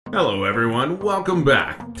Hello everyone, welcome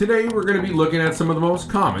back. Today we're going to be looking at some of the most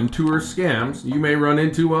common tourist scams you may run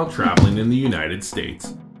into while traveling in the United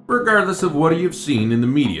States. Regardless of what you've seen in the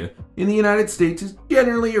media, in the United States is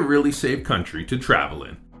generally a really safe country to travel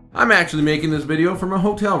in. I'm actually making this video from a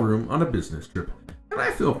hotel room on a business trip, and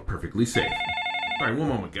I feel perfectly safe. Alright, one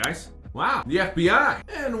moment guys. Wow, the FBI!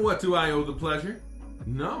 And what do I owe the pleasure?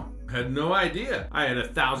 No, had no idea I had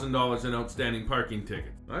 $1,000 in outstanding parking tickets.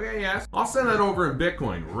 Okay, yes, I'll send that over in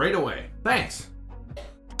Bitcoin right away. Thanks.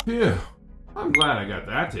 Phew, I'm glad I got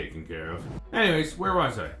that taken care of. Anyways, where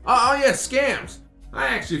was I? Oh yeah, scams. I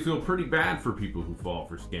actually feel pretty bad for people who fall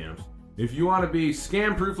for scams. If you want to be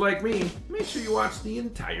scam proof like me, make sure you watch the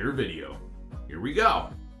entire video. Here we go.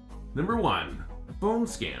 Number 1, phone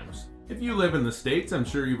scams. If you live in the States, I'm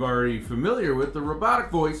sure you're already familiar with the robotic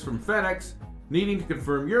voice from FedEx needing to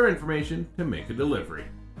confirm your information to make a delivery.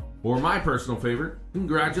 Or my personal favorite,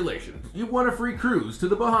 congratulations, you've won a free cruise to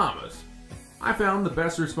the Bahamas. I found the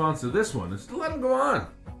best response to this one is to let them go on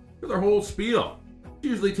with their whole spiel. It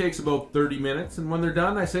usually takes about 30 minutes, and when they're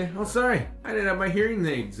done, I say, oh sorry, I didn't have my hearing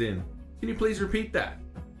aids in. Can you please repeat that?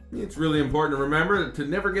 It's really important to remember to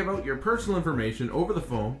never give out your personal information over the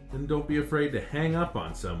phone, and don't be afraid to hang up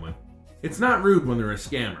on someone. It's not rude when they're a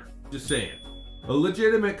scammer, just saying. A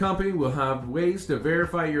legitimate company will have ways to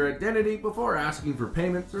verify your identity before asking for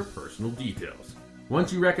payments or personal details.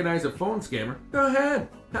 Once you recognize a phone scammer, go ahead,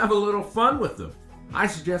 have a little fun with them. I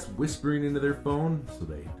suggest whispering into their phone so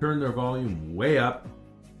they turn their volume way up,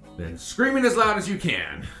 then screaming as loud as you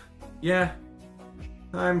can. Yeah,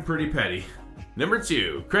 I'm pretty petty. Number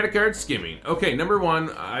 2, credit card skimming. Okay, number 1,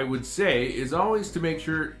 I would say, is always to make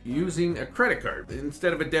sure using a credit card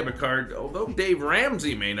instead of a debit card, although Dave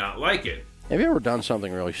Ramsey may not like it. Have you ever done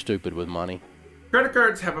something really stupid with money? Credit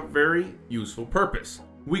cards have a very useful purpose.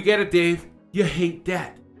 We get it, Dave. You hate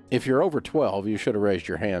debt. If you're over 12, you should have raised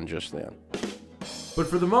your hand just then. But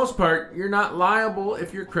for the most part, you're not liable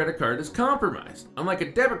if your credit card is compromised. Unlike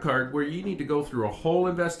a debit card where you need to go through a whole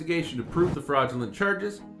investigation to prove the fraudulent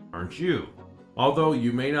charges, aren't you? Although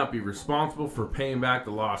you may not be responsible for paying back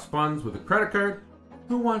the lost funds with a credit card,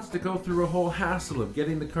 who wants to go through a whole hassle of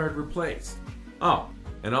getting the card replaced? Oh,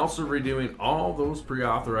 and also redoing all those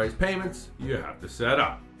pre-authorized payments you have to set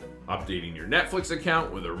up. Updating your Netflix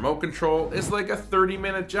account with a remote control is like a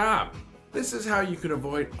 30-minute job. This is how you can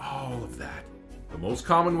avoid all of that. The most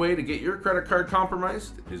common way to get your credit card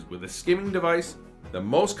compromised is with a skimming device. The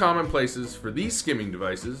most common places for these skimming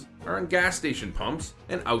devices are on gas station pumps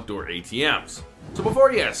and outdoor ATMs. So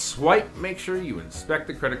before you swipe, make sure you inspect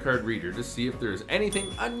the credit card reader to see if there's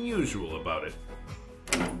anything unusual about it.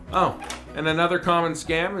 Oh, and another common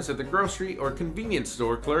scam is at the grocery or convenience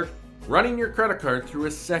store clerk running your credit card through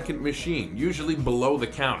a second machine, usually below the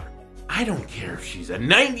counter. I don't care if she's a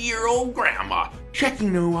 90-year-old grandma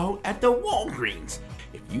checking you out at the Walgreens.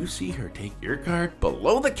 If you see her take your card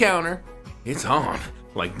below the counter, it's on,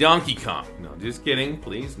 like Donkey Kong. No, just kidding,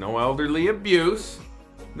 please, no elderly abuse.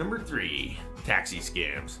 Number 3, taxi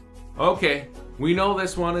scams. Okay, we know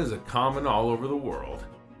this one is a common all over the world.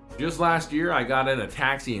 Just last year, I got in a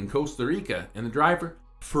taxi in Costa Rica, and the driver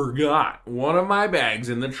forgot one of my bags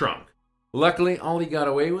in the trunk. Luckily, all he got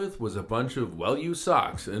away with was a bunch of well-used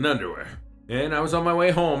socks and underwear. And I was on my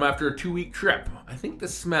way home after a 2-week trip. I think the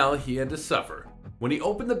smell he had to suffer when he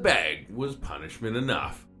opened the bag was punishment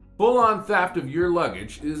enough. Full-on theft of your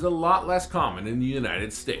luggage is a lot less common in the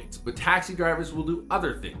United States, but taxi drivers will do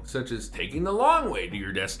other things, such as taking the long way to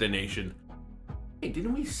your destination. Hey,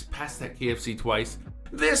 didn't we pass that KFC twice?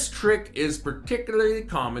 This trick is particularly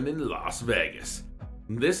common in Las Vegas.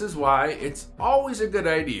 This is why it's always a good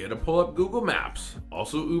idea to pull up Google Maps.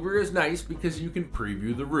 Also, Uber is nice because you can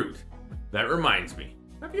preview the route. That reminds me,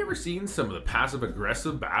 have you ever seen some of the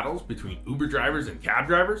passive-aggressive battles between Uber drivers and cab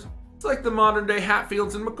drivers? It's like the modern-day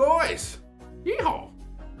Hatfields and McCoys. Yeehaw!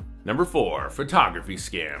 Number 4, photography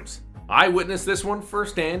scams. I witnessed this one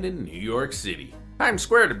firsthand in New York City. Times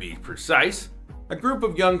Square to be precise. A group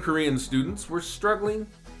of young Korean students were struggling,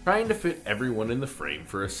 trying to fit everyone in the frame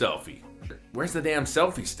for a selfie. Where's the damn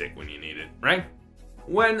selfie stick when you need it, right?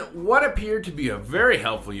 When what appeared to be a very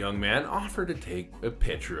helpful young man offered to take a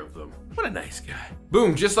picture of them. What a nice guy.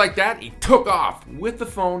 Boom, just like that, he took off with the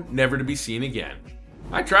phone, never to be seen again.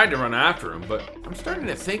 I tried to run after him, but I'm starting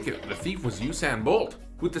to think the thief was Usain Bolt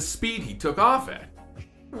with the speed he took off at.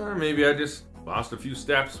 Or maybe I just lost a few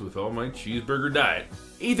steps with all my cheeseburger diet.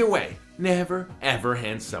 Either way, never ever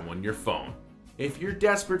hand someone your phone. If you're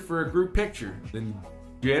desperate for a group picture, then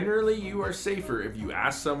generally you are safer if you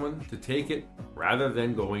ask someone to take it rather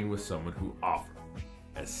than going with someone who offered.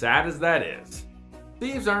 As sad as that is,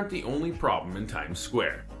 thieves aren't the only problem in Times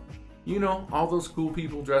Square. You know, all those cool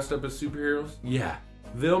people dressed up as superheroes? Yeah,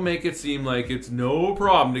 they'll make it seem like it's no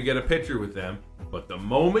problem to get a picture with them, but the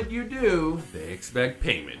moment you do, they expect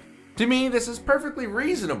payment. To me, this is perfectly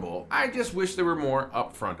reasonable. I just wish they were more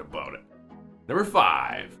upfront about it. Number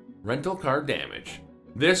 5, rental car damage.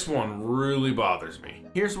 This one really bothers me.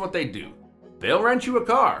 Here's what they do. They'll rent you a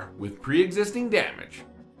car with pre-existing damage.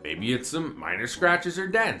 Maybe it's some minor scratches or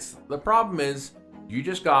dents. The problem is, you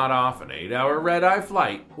just got off an 8-hour red-eye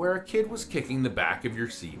flight where a kid was kicking the back of your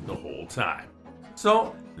seat the whole time.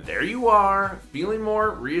 So, there you are, feeling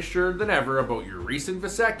more reassured than ever about your recent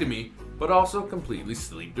vasectomy, but also completely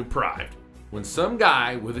sleep deprived, when some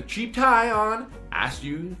guy with a cheap tie on asked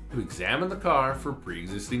you to examine the car for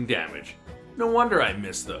pre-existing damage. No wonder I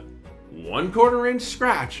missed the 1/4 inch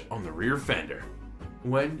scratch on the rear fender.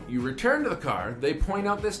 When you return to the car, they point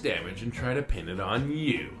out this damage and try to pin it on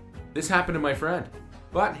you. This happened to my friend,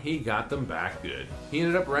 but he got them back good. He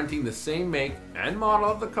ended up renting the same make and model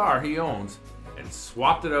of the car he owns and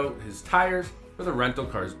swapped it out his tires for the rental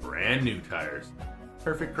car's brand new tires.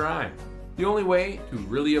 Perfect crime. The only way to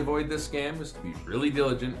really avoid this scam is to be really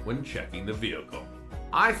diligent when checking the vehicle.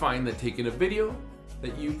 I find that taking a video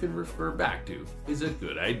that you can refer back to is a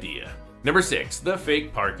good idea. Number 6, the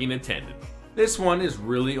fake parking attendant. This one is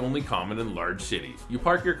really only common in large cities. You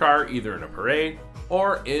park your car either in a parade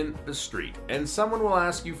or in the street, and someone will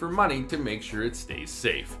ask you for money to make sure it stays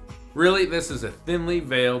safe. Really, this is a thinly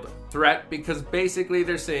veiled threat because basically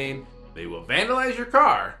they're saying they will vandalize your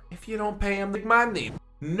car if you don't pay them the money.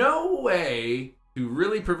 No way to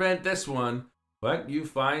really prevent this one, but you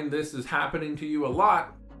find this is happening to you a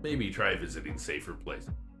lot, maybe try visiting safer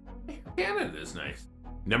places. Canada is nice.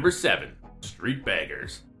 Number 7, street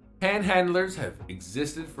beggars. Panhandlers have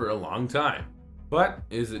existed for a long time, but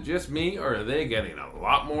is it just me or are they getting a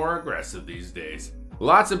lot more aggressive these days?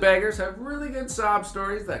 Lots of beggars have really good sob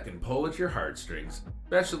stories that can pull at your heartstrings,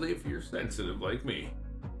 especially if you're sensitive like me.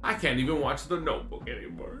 I can't even watch The Notebook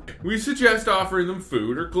anymore. We suggest offering them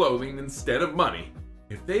food or clothing instead of money.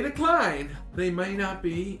 If they decline, they may not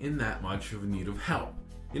be in that much of need of help.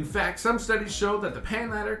 In fact, some studies show that the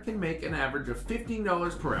panhandler can make an average of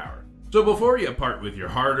 $15 per hour. So before you part with your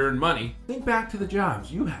hard-earned money, think back to the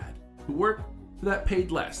jobs you had to work that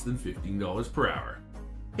paid less than $15 per hour.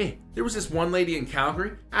 Hey, there was this one lady in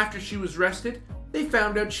Calgary, after she was arrested, they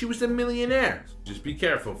found out she was a millionaire. Just be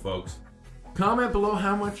careful, folks. Comment below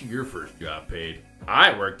how much your first job paid.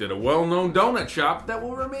 I worked at a well-known donut shop that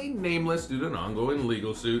will remain nameless due to an ongoing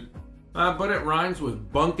legal suit, but it rhymes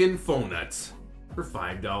with bunkin' phone nuts for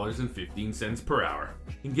 $5.15 per hour.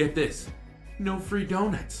 And get this, no free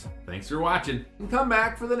donuts. Thanks for watching, and come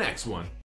back for the next one.